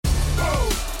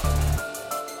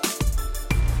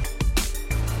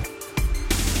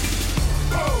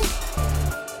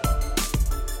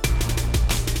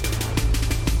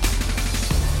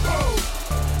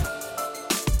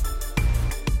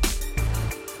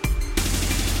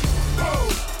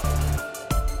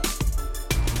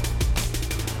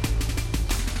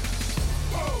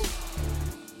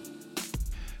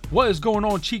What is going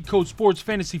on, Cheat Code Sports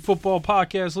Fantasy Football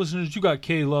Podcast listeners? You got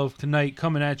K-Love tonight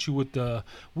coming at you with the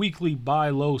weekly Buy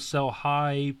Low, Sell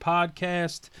High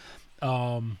podcast.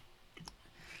 So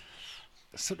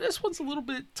this one's a little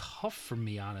bit tough for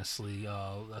me, honestly.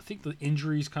 I think the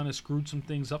injuries kind of screwed some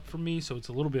things up for me, so it's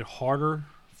a little bit harder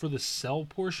for the sell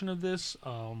portion of this.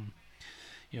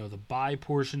 The buy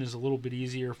portion is a little bit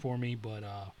easier for me, but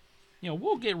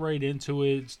we'll get right into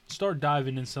it. Start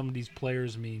diving in some of these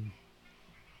players.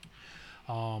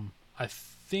 I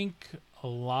think a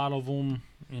lot of them,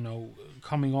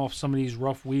 coming off some of these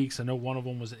rough weeks. I know one of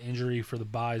them was an injury for the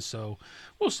buys, so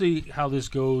we'll see how this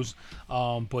goes.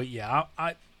 But yeah,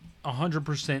 I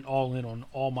 100% all in on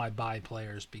all my buy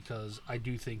players because I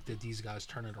do think that these guys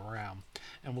turn it around.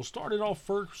 And we'll start it off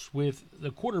first with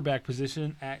the quarterback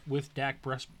position with Dak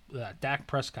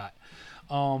Prescott.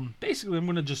 Basically,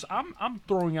 I'm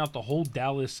throwing out the whole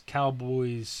Dallas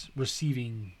Cowboys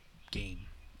receiving game.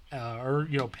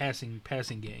 Passing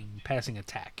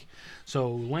attack.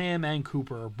 So Lamb and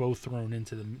Cooper are both thrown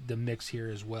into the mix here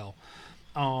as well.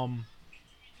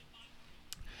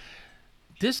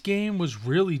 This game was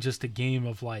really just a game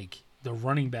of the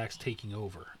running backs taking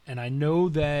over. And I know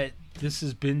that this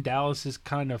has been Dallas's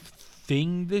kind of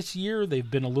thing this year.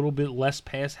 They've been a little bit less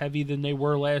pass heavy than they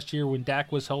were last year when Dak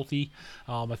was healthy.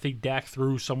 I think Dak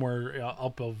threw somewhere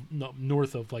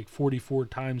north of 44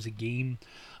 times a game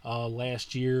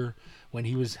last year when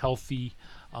he was healthy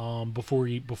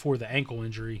before the ankle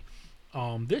injury.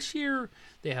 This year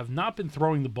they have not been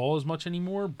throwing the ball as much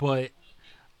anymore, but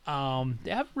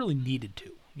they haven't really needed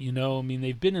to.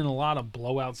 They've been in a lot of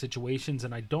blowout situations,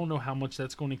 and I don't know how much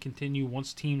that's going to continue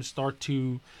once teams start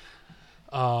to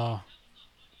kind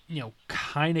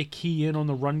of key in on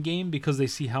the run game because they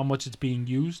see how much it's being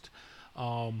used.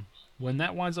 When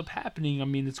that winds up happening,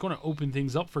 it's going to open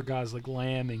things up for guys like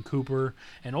Lamb and Cooper,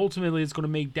 and ultimately it's going to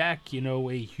make Dak,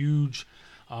 a huge,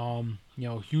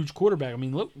 huge quarterback.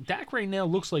 Look, Dak right now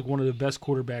looks like one of the best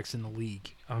quarterbacks in the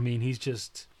league.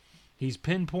 He's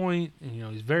pinpoint,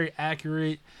 he's very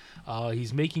accurate.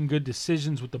 He's making good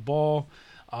decisions with the ball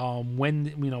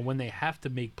when they have to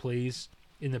make plays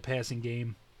in the passing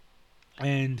game.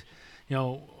 And,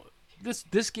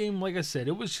 this game, like I said,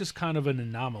 it was just kind of an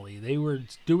anomaly. They were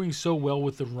doing so well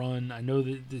with the run. I know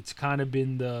that it's kind of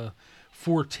been the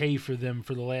forte for them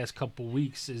for the last couple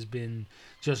weeks has been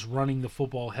just running the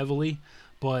football heavily.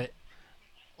 But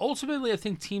ultimately, I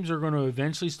think teams are going to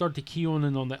eventually start to key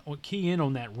in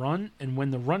on that run, and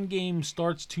when the run game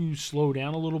starts to slow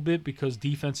down a little bit because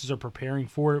defenses are preparing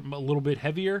for it a little bit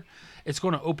heavier, it's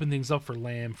going to open things up for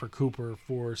Lamb, for Cooper,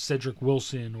 for Cedric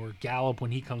Wilson, or Gallup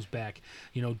when he comes back.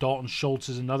 Dalton Schultz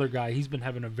is another guy. He's been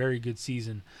having a very good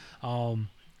season.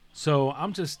 So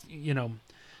I'm just,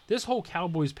 this whole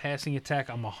Cowboys passing attack,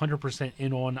 I'm 100%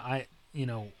 in on. I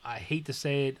hate to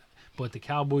say it, but the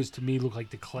Cowboys, to me, look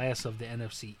like the class of the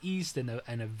NFC East and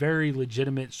a very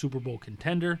legitimate Super Bowl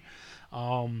contender.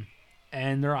 And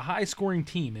they're a high-scoring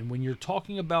team. And when you're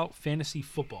talking about fantasy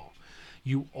football,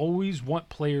 you always want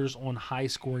players on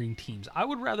high-scoring teams. I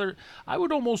would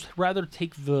almost rather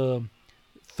take the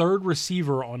third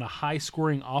receiver on a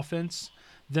high-scoring offense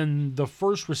than the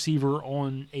first receiver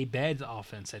on a bad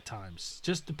offense at times,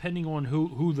 just depending on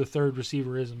who the third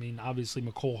receiver is. Obviously,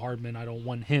 McCole Hardman, I don't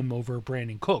want him over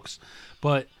Brandon Cooks.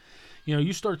 But,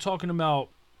 you start talking about,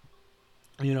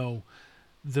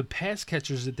 the pass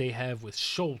catchers that they have with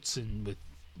Schultz and with,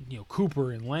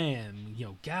 Cooper and Lamb,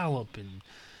 Gallup and,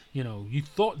 you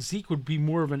thought Zeke would be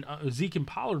more of Zeke and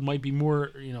Pollard might be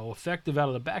more, effective out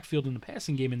of the backfield in the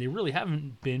passing game, and they really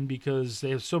haven't been because they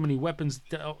have so many weapons,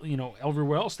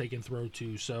 everywhere else they can throw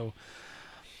to. So,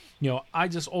 I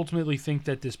just ultimately think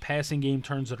that this passing game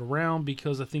turns it around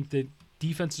because I think that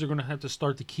defenses are going to have to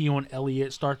start to key on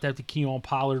Elliott, start to have to key on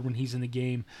Pollard when he's in the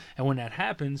game, and when that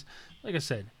happens, like I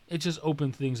said, it just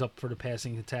opens things up for the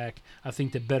passing attack. I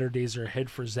think that better days are ahead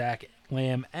for Zach,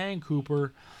 Lamb, and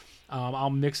Cooper. I'll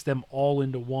mix them all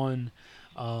into one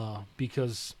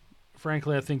because,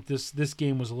 frankly, I think this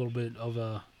game was a little bit of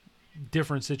a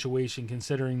different situation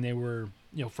considering they were,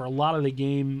 for a lot of the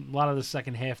game, a lot of the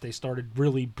second half, they started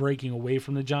really breaking away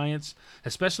from the Giants,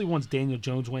 especially once Daniel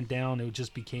Jones went down. It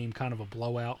just became kind of a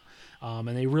blowout, and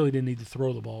they really didn't need to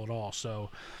throw the ball at all. So,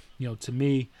 to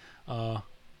me,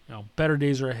 better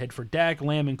days are ahead for Dak,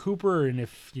 Lamb, and Cooper, and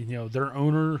if their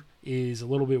owner is a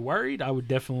little bit worried, I would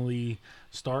definitely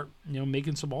start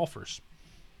making some offers.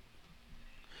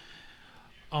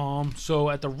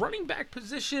 So at the running back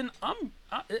position, I'm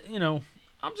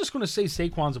just going to say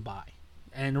Saquon's a buy,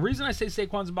 and the reason I say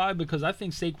Saquon's a buy because I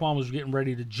think Saquon was getting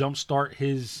ready to jumpstart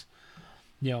his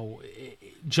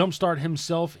jumpstart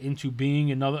himself into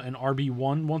being an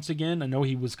RB1 once again. I know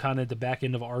he was kind of at the back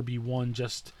end of RB1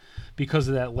 just because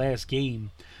of that last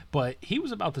game, but he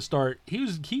was about to start. He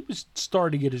was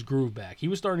starting to get his groove back. He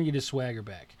was starting to get his swagger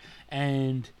back,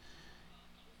 and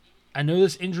I know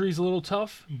this injury is a little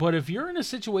tough, but if you're in a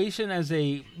situation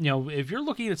if you're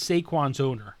looking at Saquon's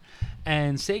owner,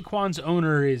 and Saquon's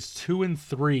owner is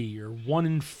 2-3 or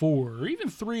 1-4 or even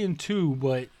 3-2,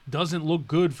 but doesn't look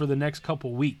good for the next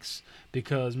couple weeks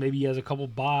because maybe he has a couple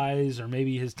buys or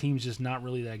maybe his team's just not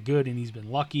really that good and he's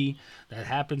been lucky. That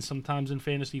happens sometimes in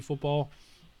fantasy football.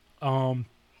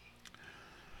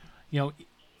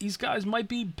 These guys might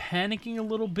be panicking a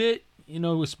little bit,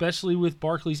 especially with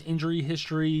Barkley's injury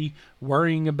history,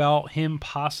 worrying about him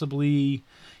possibly,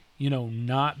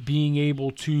 not being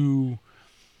able to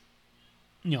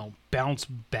bounce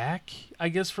back, I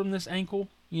guess, from this ankle,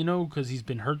 because he's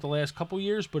been hurt the last couple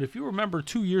years. But if you remember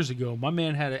 2 years ago, my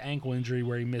man had an ankle injury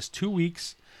where he missed 2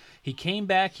 weeks. He came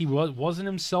back. He wasn't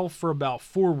himself for about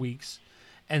 4 weeks.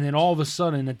 And then all of a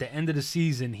sudden, at the end of the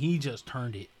season, he just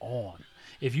turned it on.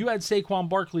 If you had Saquon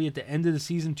Barkley at the end of the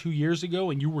season 2 years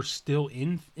ago and you were still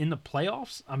in the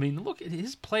playoffs, I mean, look at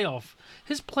his playoff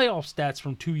stats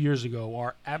from 2 years ago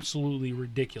are absolutely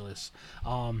ridiculous.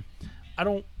 I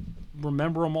don't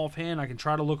remember them offhand. I can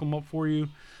try to look them up for you,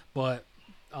 but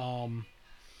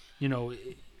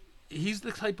he's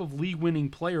the type of league-winning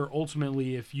player.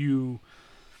 Ultimately, if he's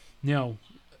the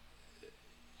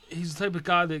type of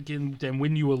guy that can then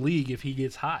win you a league if he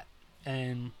gets hot.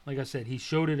 And like I said, he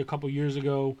showed it a couple years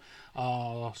ago.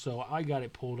 So I got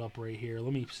it pulled up right here.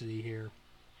 Let me see here.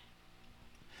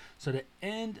 So the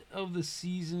end of the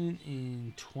season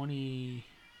in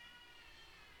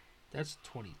that's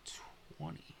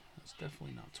 2020. That's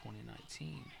definitely not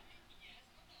 2019.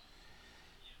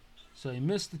 So he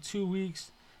missed the 2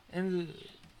 weeks. End of the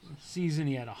season,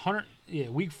 he had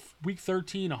week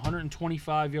 13,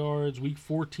 125 yards. Week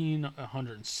 14,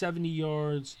 170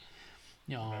 yards.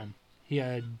 He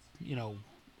had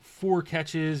 4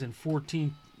 catches and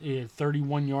 14. He had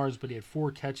 31 yards, but he had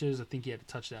 4 catches. I think he had a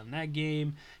touchdown in that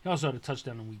game. He also had a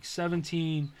touchdown in week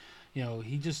 17.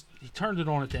 He turned it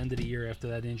on at the end of the year after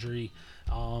that injury,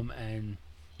 and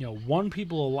won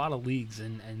people a lot of leagues,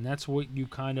 and that's what you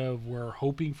kind of were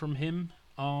hoping from him,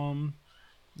 when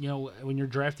you're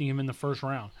drafting him in the first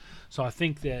round. So I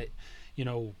think that,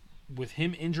 with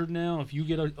him injured now, if you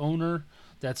get an owner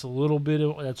that's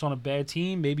that's on a bad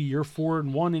team, maybe you're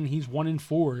 4-1 and he's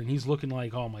 1-4, and he's looking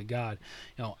like, oh my God,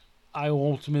 I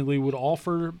ultimately would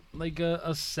offer like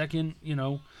a second,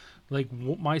 like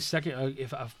my second,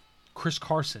 if Chris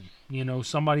Carson,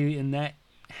 somebody in that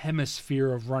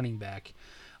hemisphere of running back.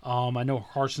 I know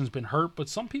Carson's been hurt, but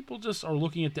some people just are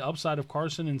looking at the upside of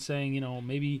Carson and saying,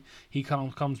 maybe he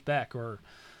comes back. Or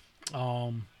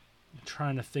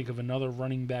trying to think of another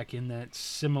running back in that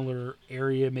similar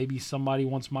area. Maybe somebody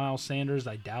wants Miles Sanders.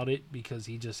 I doubt it because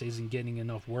he just isn't getting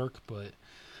enough work. But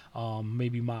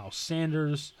maybe Miles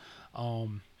Sanders.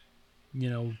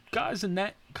 Guys in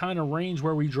that kind of range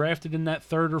where we drafted in that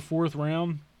 3rd or 4th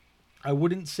round. I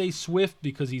wouldn't say Swift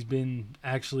because he's been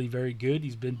actually very good.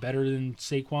 He's been better than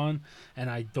Saquon, and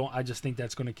I just think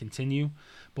that's going to continue.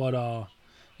 But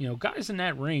guys in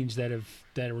that range that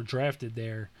were drafted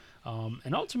there,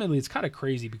 and ultimately it's kind of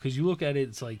crazy because you look at it,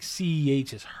 it's like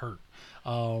CEH is hurt,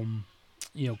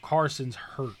 Carson's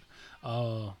hurt,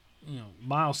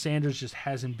 Miles Sanders just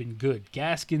hasn't been good.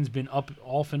 Gaskin's been up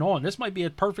off and on. This might be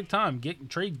a perfect time.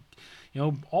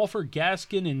 Offer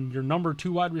Gaskin and your number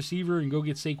 2 wide receiver and go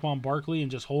get Saquon Barkley and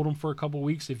just hold him for a couple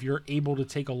weeks if you're able to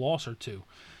take a loss or two,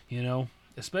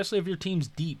 especially if your team's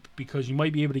deep because you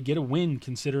might be able to get a win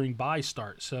considering bye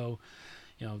start. So,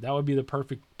 that would be the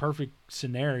perfect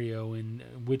scenario in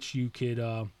which you could,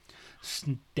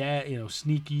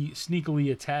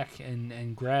 sneakily attack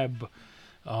and grab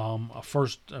a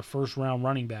first round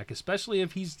running back, especially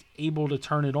if he's able to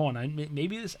turn it on.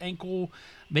 Maybe this ankle,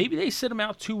 maybe they sit him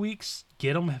out 2 weeks,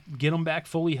 get him back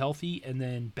fully healthy, and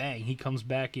then bang, he comes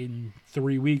back in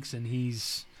 3 weeks and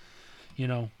he's,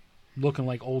 looking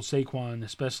like old Saquon,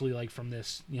 especially like from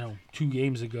this, 2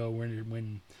 games ago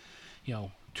when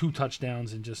 2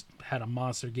 touchdowns and just had a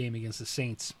monster game against the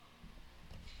Saints.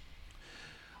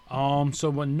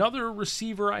 So another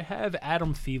receiver I have,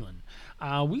 Adam Thielen.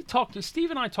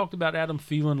 Steve and I talked about Adam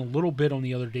Thielen a little bit on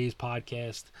the other day's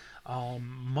podcast.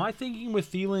 My thinking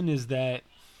with Thielen is that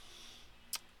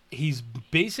he's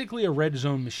basically a red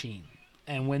zone machine.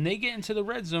 And when they get into the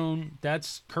red zone,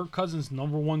 that's Kirk Cousins'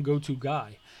 number 1 go-to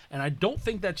guy. And I don't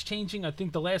think that's changing. I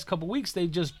think the last couple weeks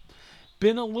they've just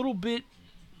been a little bit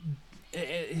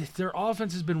their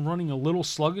offense has been running a little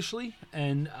sluggishly,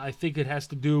 and I think it has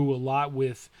to do a lot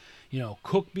with,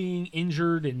 Cook being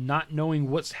injured and not knowing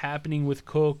what's happening with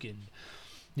Cook. And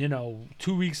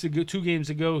 2 games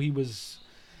ago, he was,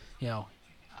 you know,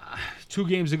 2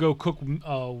 games ago Cook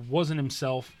wasn't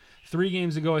himself. 3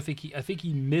 games ago, I think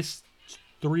he missed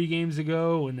 3 games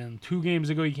ago, and then 2 games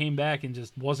ago he came back and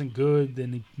just wasn't good.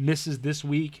 Then he misses this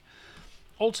week.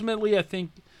 Ultimately, I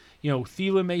think,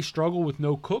 Thielen may struggle with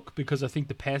no Cook because I think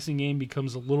the passing game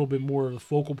becomes a little bit more of the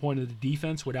focal point of the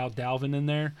defense without Dalvin in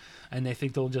there, and they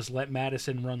think they'll just let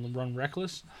Madison run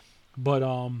reckless. But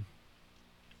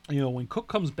when Cook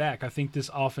comes back, I think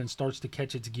this offense starts to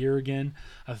catch its gear again.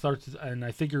 I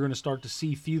think you're going to start to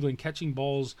see Thielen catching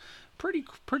balls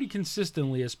pretty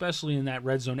consistently, especially in that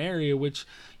red zone area. Which,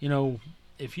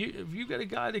 if you got a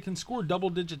guy that can score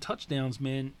double-digit touchdowns,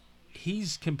 man,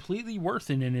 he's completely worth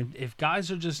it. And if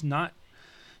guys are just not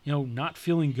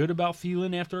feeling good about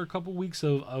Thielen after a couple weeks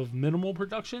of minimal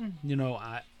production,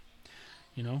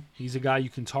 he's a guy you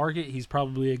can target. He's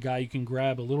probably a guy you can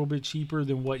grab a little bit cheaper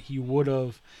than what he would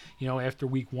have, after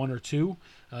week 1 or 2.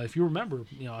 If you remember,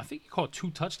 I think he caught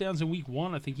 2 touchdowns in week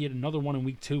 1. I think he had another one in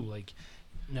week 2.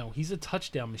 He's a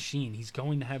touchdown machine. He's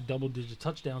going to have double-digit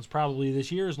touchdowns probably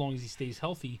this year as long as he stays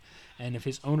healthy. And if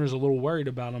his owner's a little worried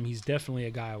about him, he's definitely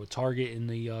a guy I would target in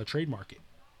the trade market.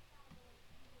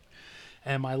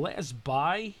 And my last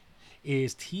buy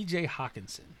is T.J.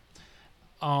 Hockenson.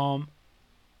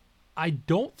 I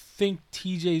don't think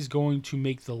TJ is going to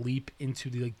make the leap into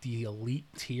the elite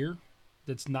tier.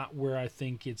 That's not where I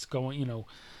think it's going.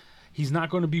 He's not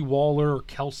going to be Waller or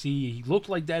Kelsey. He looked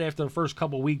like that after the first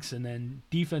couple weeks, and then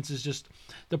defense is just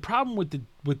the problem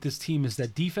with this team is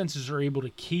that defenses are able to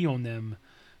key on them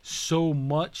so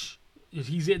much.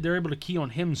 They're able to key on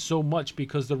him so much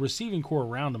because the receiving core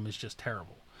around him is just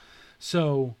terrible.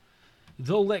 So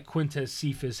they'll let Quintez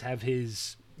Cephas have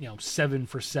his 7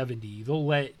 for 70. They'll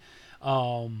let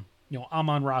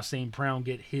Amon-Ra St. Brown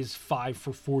get his 5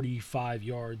 for 45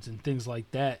 yards and things like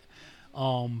that.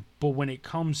 But when it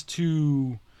comes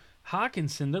to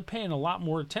Hockenson, they're paying a lot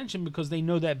more attention because they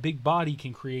know that big body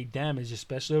can create damage,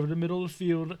 especially over the middle of the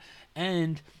field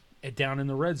and down in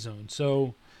the red zone.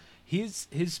 So his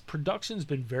production's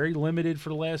been very limited for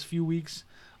the last few weeks.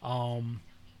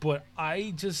 But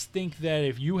I just think that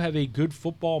if you have a good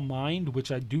football mind,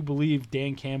 which I do believe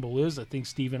Dan Campbell is, I think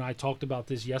Steve and I talked about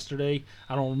this yesterday.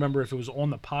 I don't remember if it was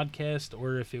on the podcast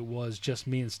or if it was just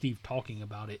me and Steve talking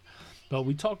about it. But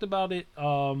we talked about it,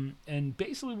 and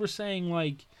basically we're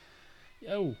saying,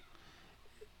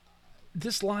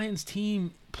 this Lions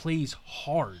team plays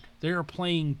hard. They are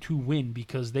playing to win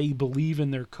because they believe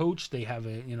in their coach. They have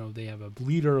a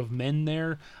leader of men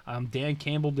there. Dan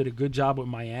Campbell did a good job with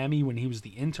Miami when he was the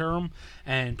interim,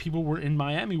 and people in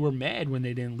Miami were mad when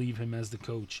they didn't leave him as the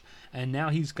coach. And now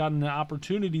he's gotten an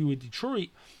opportunity with Detroit,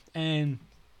 and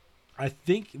I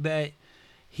think that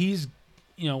he's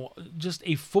just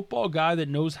a football guy that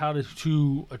knows how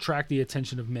to attract the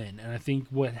attention of men. And I think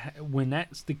when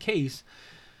that's the case,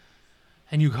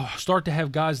 and you start to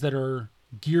have guys that are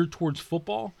geared towards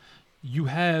football, you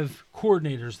have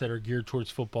coordinators that are geared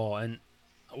towards football. And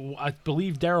I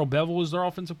believe Darrell Bevell is their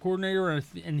offensive coordinator,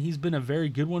 and he's been a very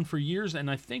good one for years.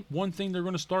 And I think one thing they're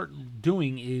going to start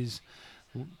doing is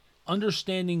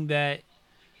understanding that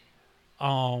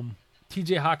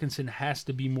T.J. Hockenson has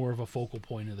to be more of a focal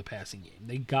point of the passing game.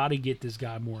 They got to get this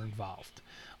guy more involved.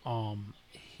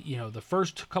 The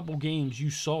first couple games you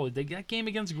saw, that game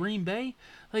against Green Bay,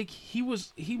 he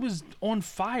was on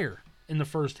fire in the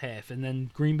first half, and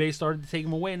then Green Bay started to take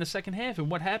him away in the second half. And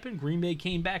what happened? Green Bay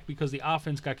came back because the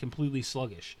offense got completely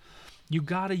sluggish. You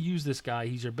got to use this guy.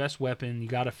 He's your best weapon. You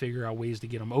got to figure out ways to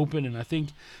get him open. And I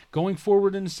think going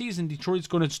forward in the season, Detroit's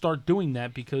going to start doing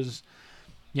that because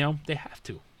they have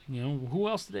to. Who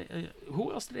else do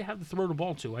they have to throw the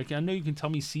ball to? I know you can tell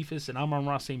me Cephas and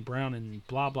Amon-Ra St. Brown and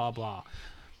blah, blah, blah.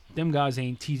 Them guys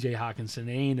ain't T.J. Hockenson.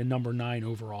 They ain't a number 9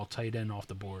 overall tight end off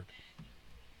the board.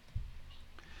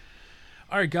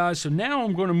 All right, guys, so now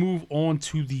I'm going to move on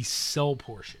to the sell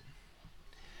portion.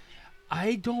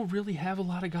 I don't really have a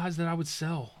lot of guys that I would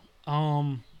sell.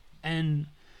 And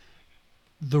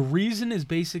the reason is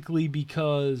basically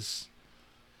because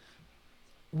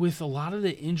with a lot of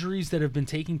the injuries that have been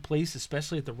taking place,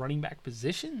 especially at the running back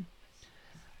position,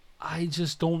 I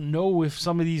just don't know if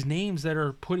some of these names that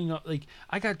are putting up,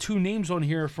 I got 2 names on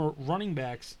here for running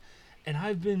backs, and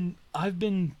I've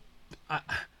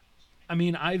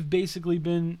basically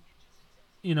been,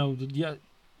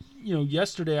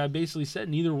 yesterday I basically said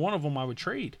neither one of them I would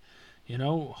trade.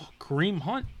 Kareem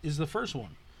Hunt is the first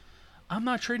one. I'm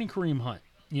not trading Kareem Hunt.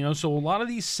 So a lot of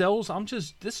these sells,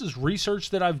 this is research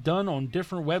that I've done on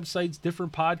different websites,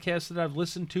 different podcasts that I've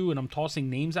listened to, and I'm tossing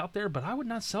names out there, but I would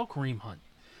not sell Kareem Hunt.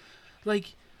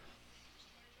 Like,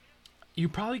 you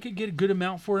probably could get a good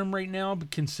amount for him right now, but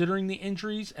considering the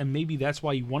injuries, and maybe that's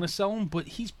why you want to sell him, but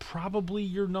he's probably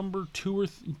your number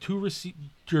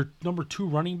your number two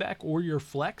running back or your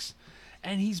flex,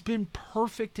 and he's been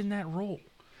perfect in that role.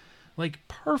 Like,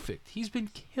 perfect. He's been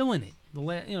killing it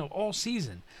all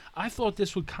season. I thought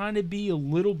this would kind of be a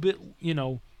little bit,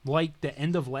 like the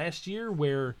end of last year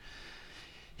where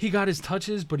he got his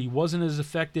touches, but he wasn't as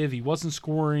effective. He wasn't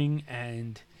scoring,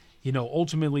 and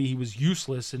ultimately he was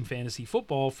useless in fantasy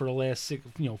football for the last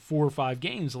 4 or 5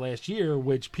 games last year,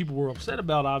 which people were upset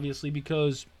about, obviously,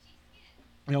 because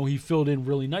he filled in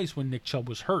really nice when Nick Chubb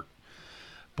was hurt.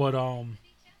 But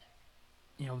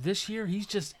this year he's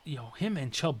just, him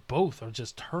and Chubb both are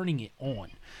just turning it on.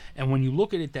 And when you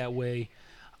look at it that way,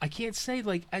 I can't say,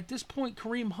 like, at this point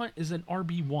Kareem Hunt is an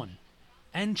RB1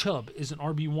 and Chubb is an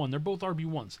RB1. They're both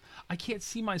RB1s. I can't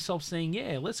see myself saying,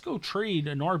 yeah, let's go trade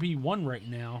an RB1 right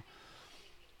now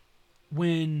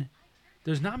when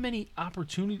there's not many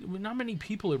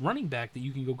people at running back that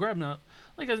you can go grab. Now,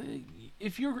 like,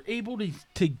 if you're able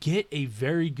to get a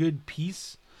very good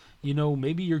piece,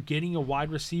 maybe you're getting a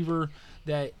wide receiver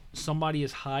that somebody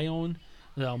is high on.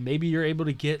 Maybe you're able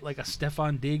to get like a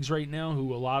Stephon Diggs right now,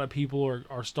 who a lot of people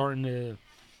are starting to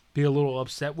be a little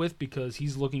upset with because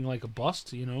he's looking like a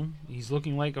bust. He's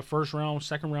looking like a first round,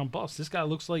 second round bust. This guy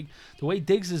looks like, the way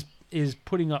Diggs is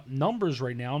putting up numbers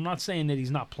right now, I'm not saying that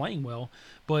he's not playing well,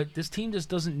 but this team just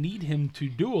doesn't need him to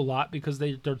do a lot because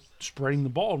they're spreading the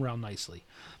ball around nicely.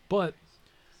 But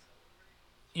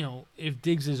if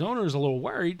Diggs' owner is a little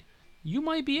worried, you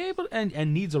might be able and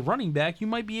needs a running back, you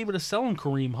might be able to sell him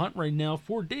Kareem Hunt right now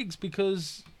for Diggs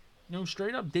because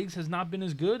straight up Diggs has not been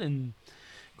as good and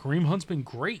Kareem Hunt's been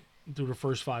great through the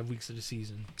first 5 weeks of the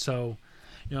season. So,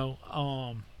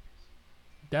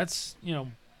 that's,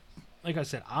 like I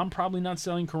said, I'm probably not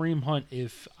selling Kareem Hunt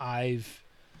if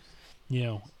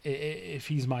if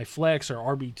he's my flex or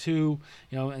RB2,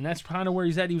 and that's kind of where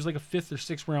he's at. He was like a 5th or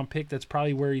 6th round pick. That's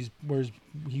probably where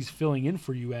he's filling in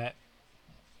for you at.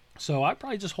 So I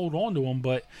probably just hold on to him,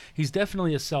 but he's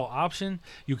definitely a sell option.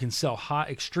 You can sell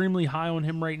extremely high on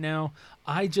him right now.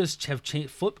 I just have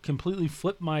completely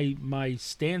flipped my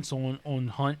stance on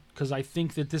Hunt because I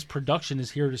think that this production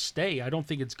is here to stay. I don't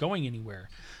think it's going anywhere.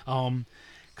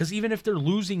 Because even if they're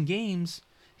losing games,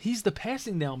 he's the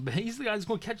passing down. He's the guy that's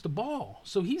going to catch the ball.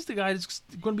 So he's the guy that's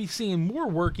going to be seeing more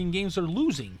work in games that are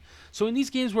losing. So in these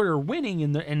games where they're winning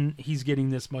and he's getting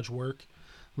this much work,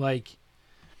 like,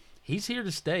 he's here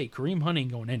to stay. Kareem Hunt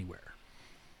ain't going anywhere.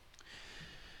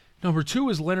 Number 2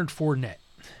 is Leonard Fournette.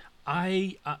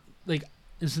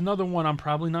 It's another one I'm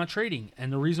probably not trading,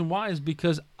 and the reason why is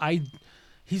because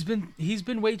he's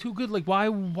been way too good. Like, why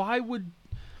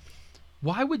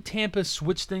would Tampa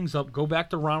switch things up? Go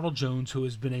back to Ronald Jones, who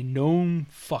has been a known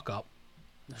fuck up.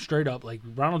 Straight up, like,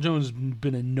 Ronald Jones has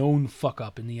been a known fuck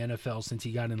up in the NFL since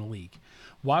he got in the league.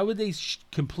 Why would they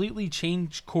completely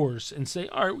change course and say,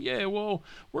 all right, yeah, well,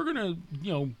 we're going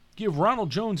to, give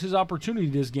Ronald Jones his opportunity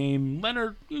this game.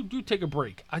 Leonard, you take a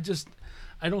break. I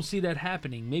don't see that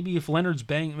happening. Maybe if Leonard's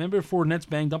remember if Fournette's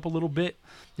banged up a little bit,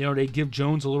 they give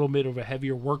Jones a little bit of a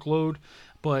heavier workload.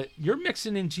 But you're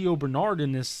mixing in Gio Bernard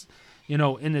in this,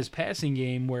 in this passing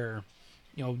game where,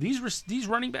 these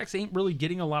running backs ain't really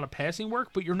getting a lot of passing work,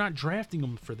 but you're not drafting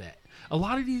them for that. A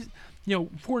lot of these,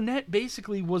 Fournette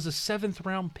basically was a 7th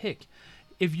round pick.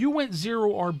 If you went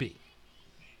 0 RB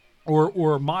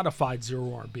or modified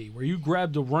 0 RB, where you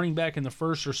grabbed a running back in the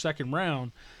 1st or 2nd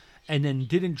round and then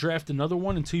didn't draft another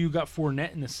one until you got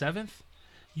Fournette in the 7th,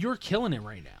 you're killing it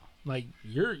right now. Like,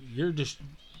 you're just,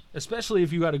 especially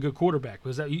if you got a good quarterback,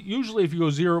 because usually if you go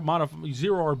 0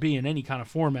 RB in any kind of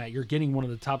format, you're getting one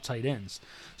of the top tight ends.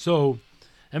 So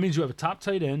that means you have a top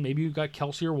tight end. Maybe you've got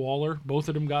Kelsey or Waller. Both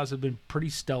of them guys have been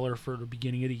pretty stellar for the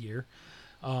beginning of the year.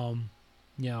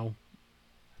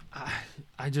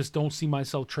 I just don't see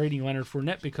myself trading Leonard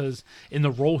Fournette because in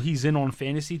the role he's in on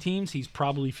fantasy teams, he's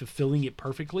probably fulfilling it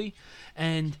perfectly.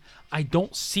 And I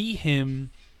don't see his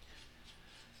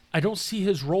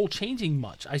role changing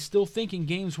much. I still think in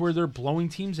games where they're blowing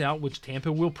teams out, which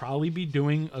Tampa will probably be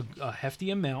doing a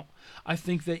hefty amount, I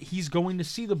think that he's going to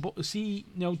see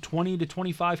 20 to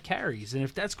 25 carries. And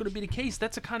if that's going to be the case,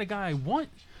 that's the kind of guy I want.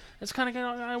 That's the kind of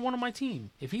guy I want on my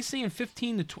team. If he's seeing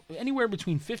anywhere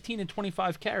between 15 and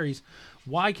 25 carries,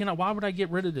 why would I get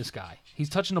rid of this guy? He's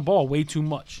touching the ball way too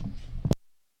much.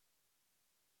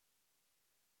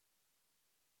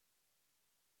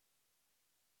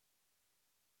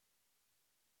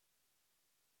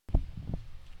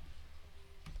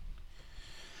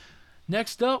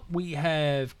 Next up, we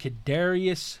have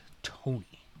Kadarius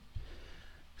Toney.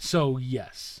 So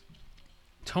yes,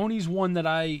 Tony's one that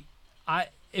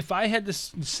if I had to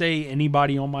say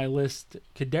anybody on my list,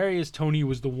 Kadarius Toney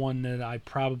was the one that I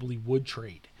probably would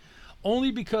trade,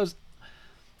 only because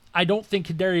I don't think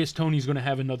Kadarius Toney's going to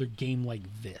have another game like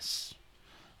this.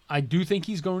 I do think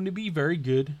he's going to be very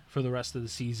good for the rest of the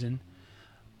season,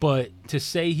 but to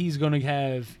say he's going to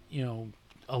have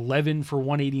 11 for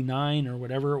 189 or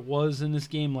whatever it was in this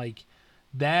game, like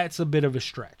that's a bit of a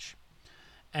stretch,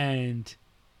 and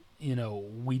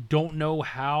we don't know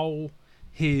how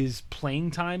his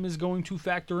playing time is going to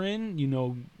factor in.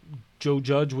 Joe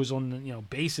Judge was on,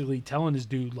 basically telling this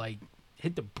dude, like,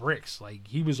 hit the bricks. Like,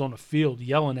 he was on the field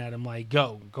yelling at him, like,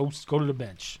 go to the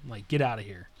bench. Like, get out of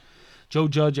here. Joe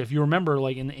Judge, if you remember,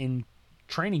 like, in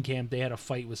training camp, they had a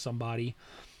fight with somebody,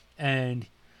 and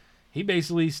he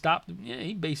basically stopped. Yeah,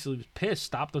 he basically was pissed.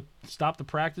 Stopped the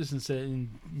practice and said,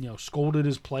 scolded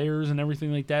his players and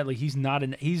everything like that. Like, he's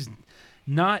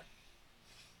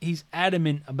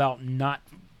adamant about not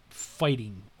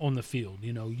fighting on the field,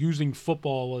 using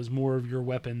football as more of your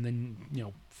weapon than,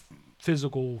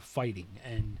 physical fighting.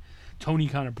 And Toney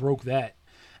kind of broke that.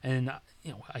 And,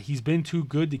 he's been too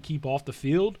good to keep off the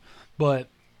field. But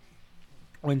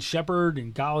when Shepard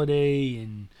and Galladay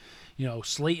and,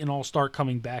 Slayton all start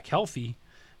coming back healthy,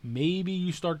 maybe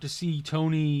you start to see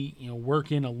Toney,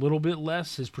 work in a little bit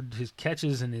less. His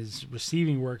catches and his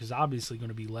receiving work is obviously going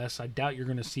to be less. I doubt you're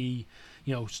going to see,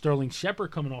 Sterling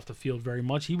Shepard coming off the field very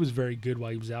much. He was very good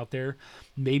while he was out there.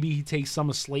 Maybe he takes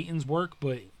some of Slayton's work,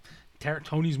 but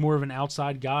Toney's more of an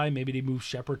outside guy. Maybe they move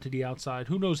Shepard to the outside.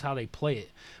 Who knows how they play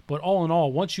it? But all in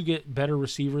all, once you get better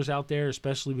receivers out there,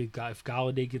 especially if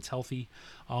Galladay gets healthy,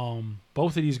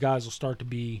 both of these guys will start to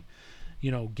be,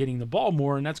 getting the ball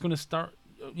more, and that's going to start,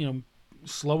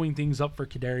 slowing things up for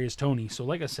Kadarius Toney. So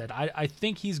like I said, I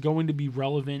think he's going to be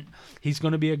relevant. He's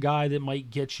going to be a guy that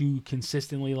might get you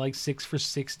consistently like 6 for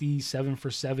 60, 7 for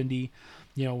 70.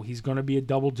 He's going to be a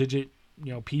double-digit,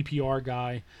 PPR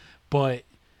guy. But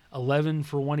 11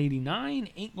 for 189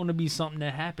 ain't going to be something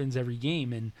that happens every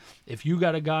game. And if you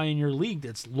got a guy in your league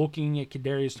that's looking at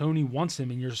Kadarius Toney, wants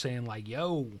him, and you're saying like,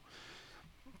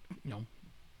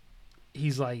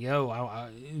 he's like,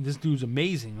 this dude's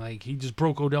amazing. Like, he just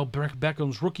broke Odell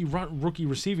Beckham's rookie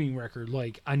receiving record.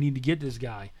 Like, I need to get this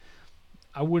guy.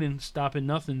 I wouldn't stop at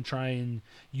nothing try and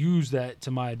use that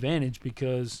to my advantage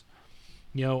because,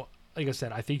 like I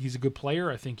said, I think he's a good player.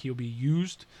 I think he'll be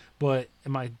used. But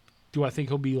do I think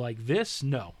he'll be like this?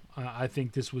 No. I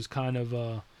think this was kind of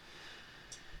one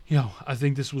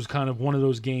of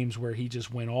those games where he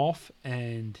just went off,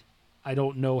 and I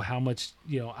don't know how much,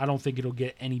 I don't think it'll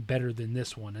get any better than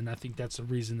this one. And I think that's the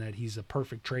reason that he's a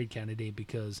perfect trade candidate,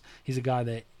 because he's a guy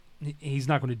that he's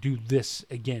not going to do this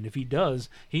again. If he does,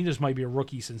 he just might be a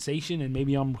rookie sensation, and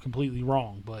maybe I'm completely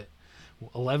wrong. But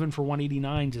 11 for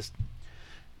 189, just,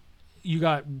 you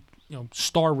got,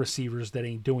 star receivers that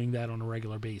ain't doing that on a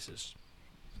regular basis.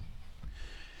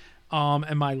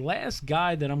 And my last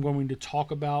guy that I'm going to talk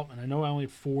about, and I know I only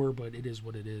have 4, but it is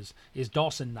what it is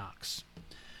Dawson Knox.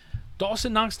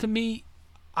 Dawson Knox, to me,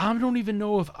 I don't even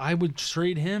know if I would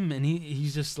trade him. And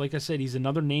he's just, like I said, he's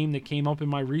another name that came up in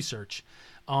my research.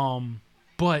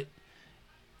 But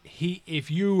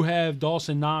if you have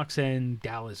Dawson Knox and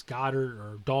Dallas Goedert,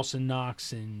 or Dawson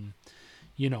Knox and,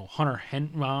 Hunter Henry.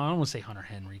 Well, I don't want to say Hunter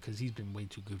Henry because he's been way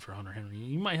too good for Hunter Henry.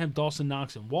 You might have Dawson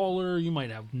Knox and Waller. You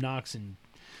might have Knox and,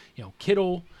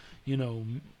 Kittle,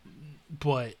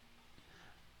 but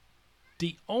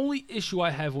the only issue I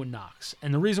have with Knox,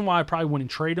 and the reason why I probably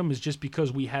wouldn't trade him, is just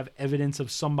because we have evidence of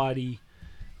somebody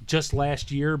just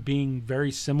last year being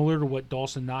very similar to what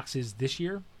Dawson Knox is this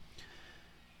year.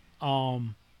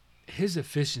 His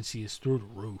efficiency is through the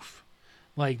roof.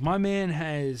 Like, my man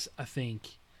has, I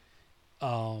think,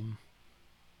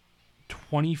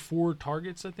 24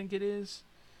 targets, I think it is,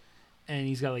 and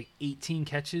he's got like 18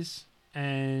 catches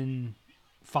and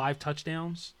 5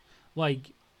 touchdowns.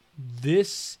 Like,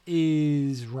 this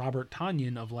is Robert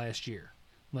Tonyan of last year.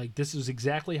 Like, this is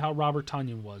exactly how Robert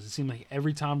Tonyan was. It seemed like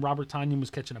every time Robert Tonyan was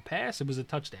catching a pass, it was a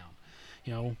touchdown.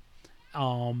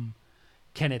 Can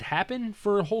it happen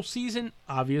for a whole season?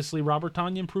 Obviously, Robert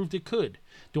Tonyan proved it could.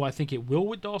 Do I think it will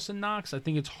with Dawson Knox? I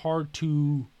think it's hard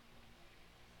to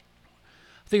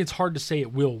say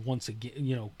it will once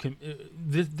again.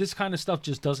 This kind of stuff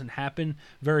just doesn't happen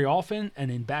very often, and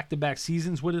in back-to-back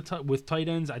seasons with tight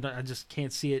ends, I just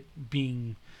can't see it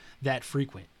being that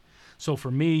frequent. So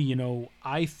for me,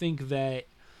 I think that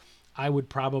I would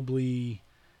probably,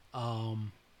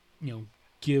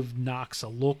 give Knox a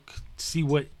look, see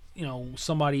what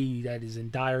somebody that is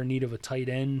in dire need of a tight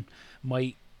end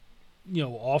might,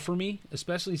 offer me,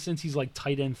 especially since he's like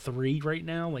tight end 3 right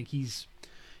now. Like he's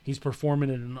performing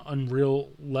at an unreal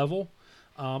level.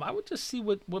 I would just see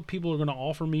what people are going to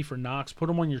offer me for Knox. Put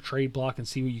him on your trade block and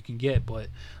see what you can get. But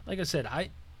like I said,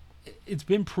 it's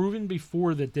been proven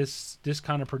before that this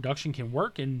kind of production can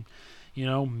work, and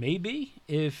maybe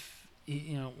if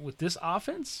with this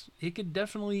offense, it could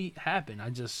definitely happen.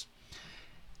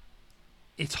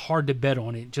 It's hard to bet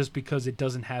on it just because it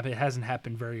doesn't happen. It hasn't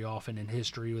happened very often in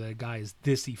history where a guy is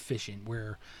this efficient,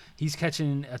 where he's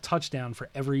catching a touchdown for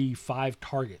every 5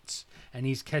 targets, and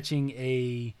he's catching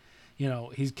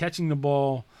he's catching the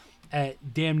ball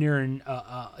at damn near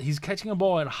he's catching a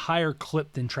ball at a higher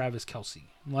clip than Travis Kelce.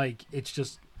 Like, it's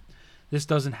just, this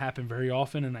doesn't happen very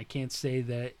often, and I can't say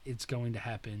that it's going to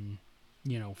happen,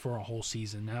 for a whole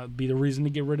season. That would be the reason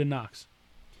to get rid of Knox.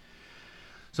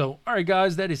 So, all right,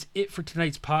 guys, that is it for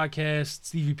tonight's podcast.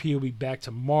 Stevie P will be back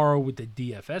tomorrow with the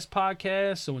DFS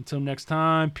podcast. So until next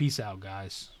time, peace out,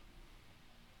 guys.